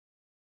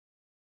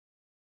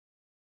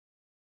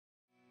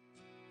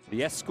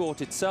The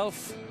escort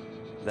itself,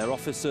 their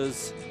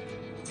officers,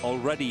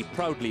 already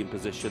proudly in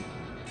position.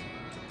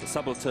 The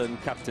subaltern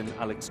Captain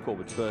Alex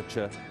Corbet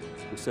Burcher,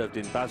 who served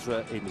in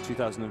Basra in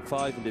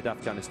 2005 and did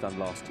Afghanistan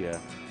last year.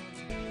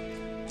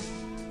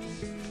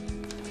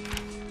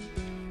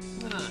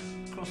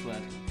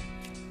 Crossword.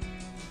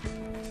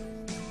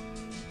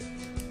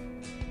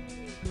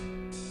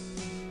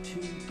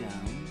 Two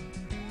down,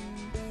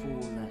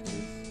 4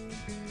 letters.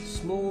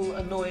 Small,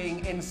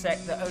 annoying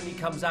insect that only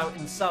comes out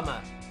in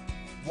summer.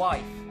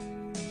 Wife.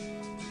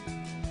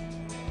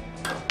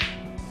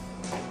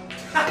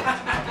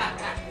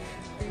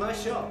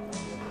 Nice shot.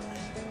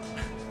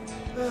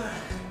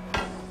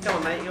 Come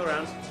on, mate, you're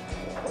round.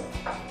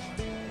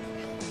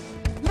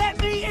 Let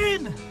me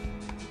in!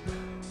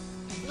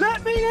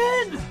 Let me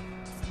in!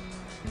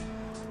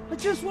 I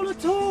just want to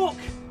talk!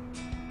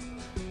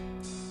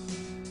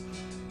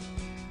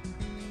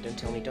 Don't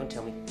tell me, don't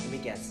tell me. Let me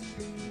guess.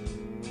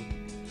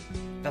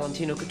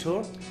 Valentino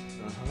Couture?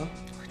 Uh-huh. Oh,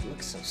 it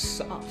looks so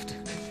soft.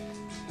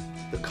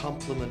 The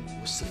compliment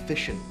was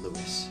sufficient,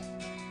 Lewis.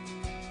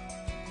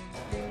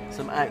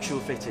 Some actual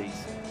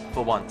fitties,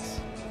 for once.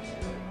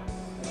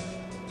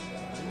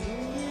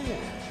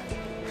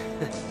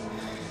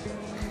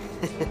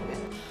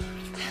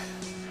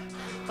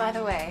 By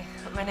the way,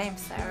 my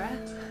name's Sarah.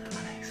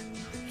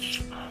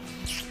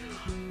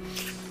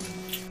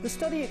 The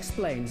study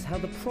explains how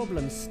the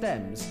problem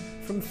stems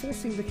from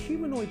forcing the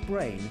humanoid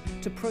brain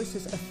to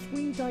process a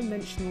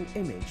 3-dimensional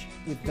image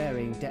with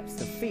varying depths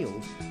of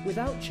field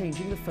without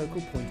changing the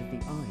focal point of the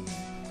eyes.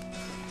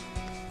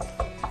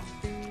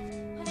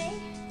 Honey,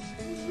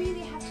 we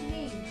really have to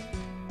leave.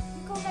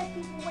 You can't let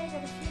people wait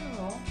at a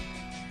funeral.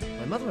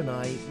 My mother and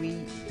I,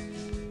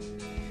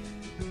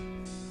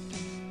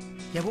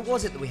 Yeah, what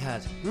was it that we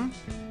had,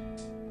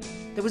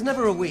 There was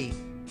never a we.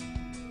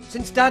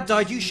 Since Dad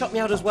died, you shut me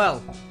out as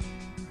well.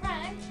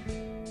 Frank,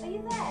 are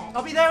you there?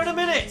 I'll be there in a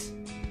minute!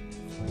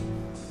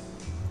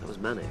 That was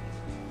manic.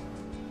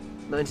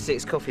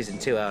 96 coffees in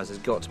 2 hours has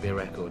got to be a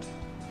record.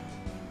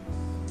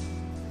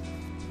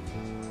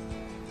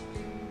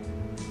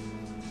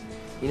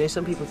 You know,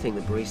 some people think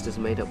that barista's a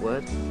made-up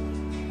word,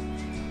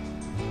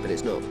 but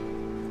it's not.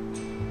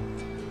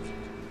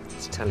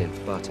 It's Italian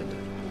for bartender.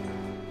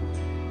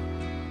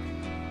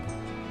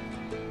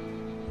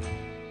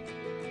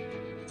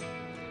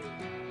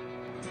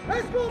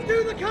 Escort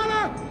to the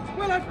colour!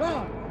 Will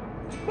advance!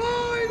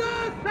 By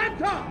the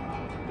centre!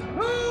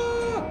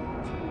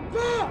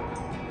 March!